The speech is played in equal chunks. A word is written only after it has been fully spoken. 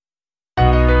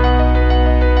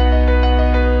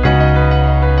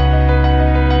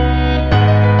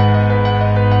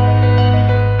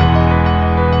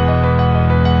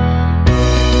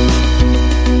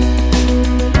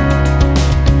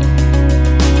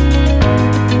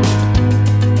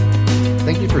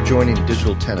joining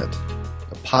Digital Tenant,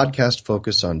 a podcast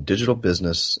focused on digital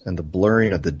business and the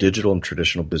blurring of the digital and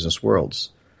traditional business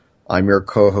worlds. I'm your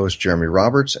co-host, Jeremy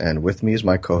Roberts, and with me is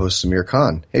my co-host, Samir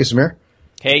Khan. Hey, Samir.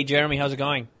 Hey, Jeremy. How's it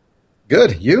going?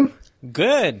 Good. You?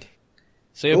 Good.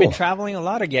 So you've been traveling a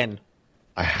lot again.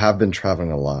 I have been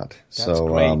traveling a lot. That's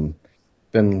great.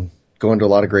 Been going to a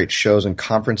lot of great shows and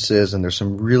conferences, and there's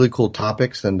some really cool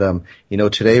topics. And,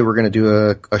 today we're going to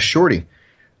do a shorty.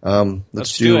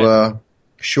 Let's do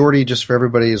Shorty, just for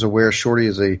everybody is aware. Shorty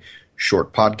is a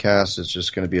short podcast. It's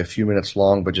just going to be a few minutes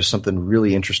long, but just something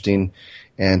really interesting.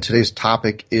 And today's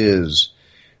topic is,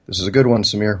 this is a good one,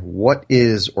 Samir. What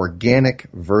is organic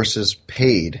versus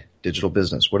paid digital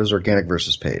business? What is organic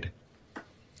versus paid?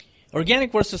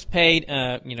 Organic versus paid,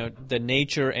 the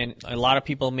nature, and a lot of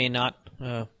people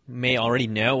may already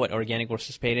know what organic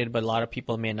versus paid is, but a lot of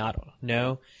people may not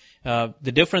know.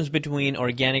 The difference between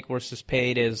organic versus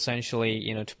paid is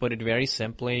essentially, to put it very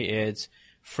simply, it's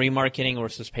free marketing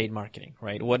versus paid marketing,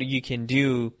 right? What you can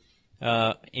do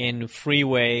in free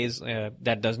ways,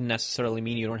 that doesn't necessarily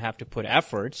mean you don't have to put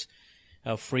efforts.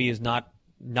 Free is not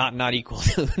equal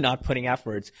to not putting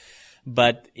efforts,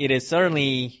 but it is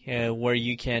certainly where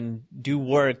you can do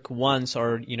work once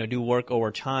or, do work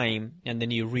over time, and then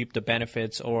you reap the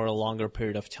benefits over a longer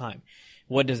period of time.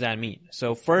 What does that mean?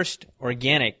 So first,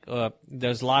 organic,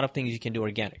 there's a lot of things you can do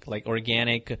organic, like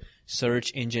organic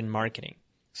search engine marketing.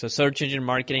 So search engine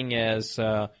marketing is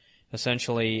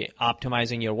essentially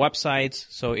optimizing your websites.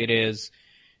 So it is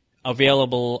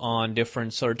available on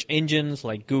different search engines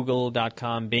like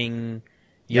Google.com, Bing,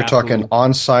 You're Yahoo. talking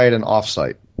on-site and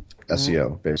off-site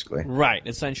SEO, basically. Right,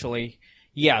 essentially.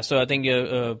 Yeah, so I think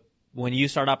when you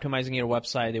start optimizing your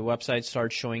website, the website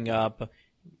starts showing up.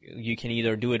 You can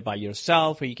either do it by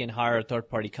yourself or you can hire a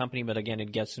third-party company, but again,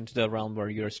 it gets into the realm where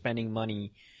you're spending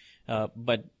money.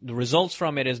 But the results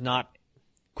from it is not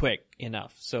quick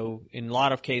enough. So in a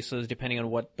lot of cases, depending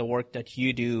on what the work that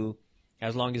you do,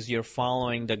 as long as you're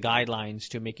following the guidelines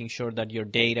to making sure that your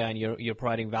data and you're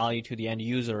providing value to the end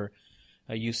user,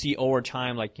 you see over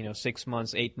time, 6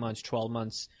 months, 8 months, 12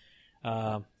 months,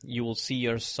 you will see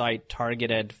your site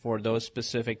targeted for those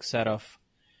specific set of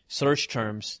search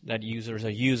terms that users are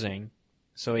using.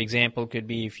 So example could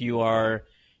be if you are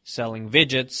selling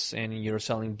widgets and you're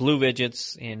selling blue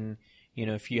widgets, and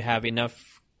if you have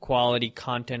enough quality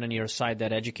content on your site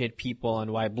that educate people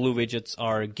on why blue widgets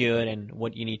are good and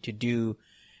what you need to do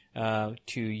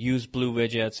to use blue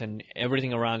widgets and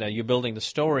everything around that, you're building the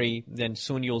story, then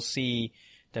soon you'll see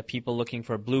that people looking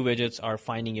for blue widgets are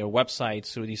finding your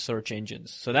websites through these search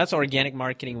engines. So that's organic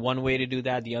marketing, one way to do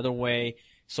that. The other way,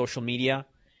 social media,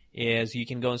 is you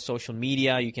can go on social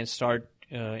media, you can start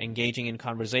engaging in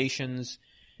conversations,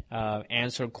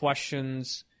 answer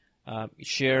questions,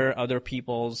 share other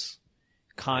people's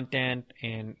content,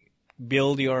 and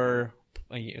build your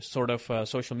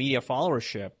social media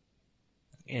followership.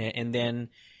 And then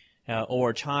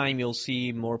over time, you'll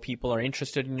see more people are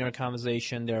interested in your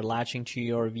conversation, they're latching to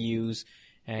your views,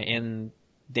 and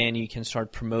then you can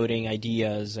start promoting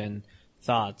ideas and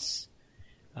thoughts.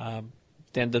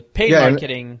 Then the paid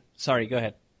marketing. Sorry, go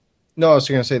ahead. No, I was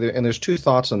going to say that, and there's two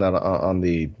thoughts on that on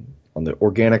the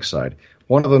organic side.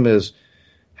 One of them is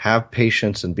have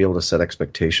patience and be able to set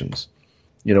expectations.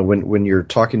 When you're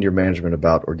talking to your management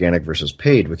about organic versus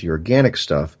paid with your organic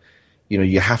stuff,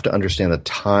 you have to understand the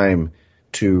time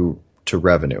to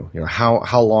revenue.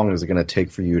 How long is it going to take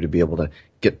for you to be able to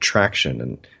get traction,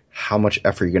 and how much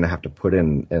effort you're going to have to put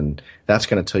in, and that's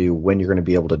going to tell you when you're going to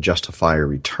be able to justify a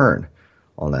return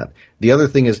on that. The other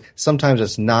thing is sometimes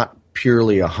it's not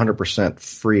purely 100%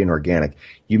 free and organic.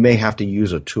 You may have to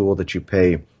use a tool that you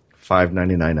pay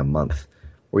 $5.99 a month,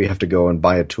 or you have to go and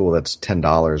buy a tool that's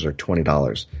 $10 or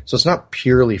 $20. So it's not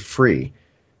purely free,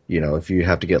 if you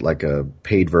have to get like a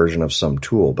paid version of some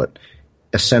tool, but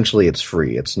essentially it's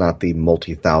free. It's not the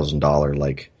multi-$1,000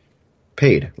 like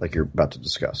paid, like you're about to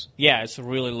discuss. Yeah, it's a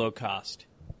really low cost.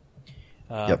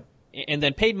 Yep. And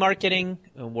then paid marketing,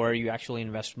 where you actually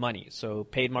invest money. So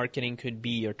paid marketing could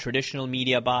be your traditional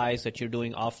media buys that you're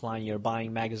doing offline. You're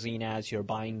buying magazine ads, you're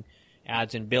buying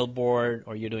ads in Billboard,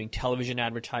 or you're doing television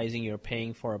advertising. You're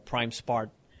paying for a prime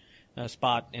spot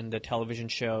in the television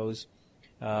shows.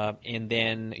 And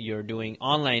then you're doing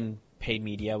online paid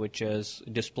media, which is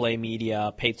display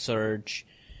media, paid search,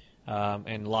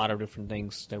 and a lot of different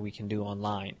things that we can do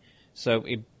online. So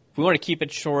if we want to keep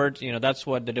it short, that's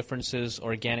what the difference is,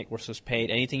 organic versus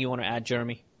paid. Anything you want to add,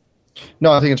 Jeremy?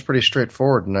 No, I think it's pretty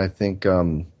straightforward, and I think,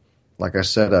 like I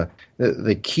said,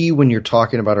 the key when you're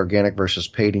talking about organic versus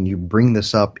paid, and you bring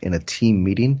this up in a team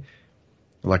meeting,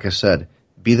 like I said,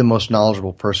 be the most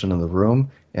knowledgeable person in the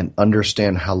room and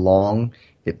understand how long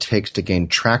it takes to gain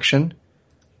traction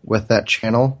with that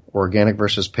channel, organic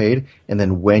versus paid, and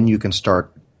then when you can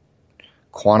start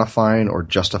quantifying or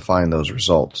justifying those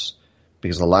results.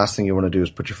 Because the last thing you want to do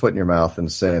is put your foot in your mouth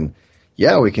and saying,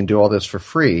 yeah, we can do all this for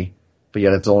free, but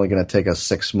yet it's only going to take us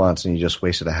 6 months and you just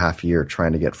wasted a half year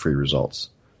trying to get free results.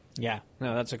 Yeah,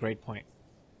 no, that's a great point.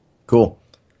 Cool.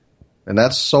 And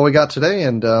that's all we got today,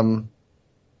 and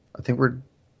I think we're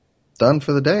done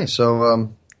for the day.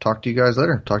 So talk to you guys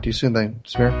later. Talk to you soon.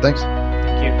 Samir, thanks.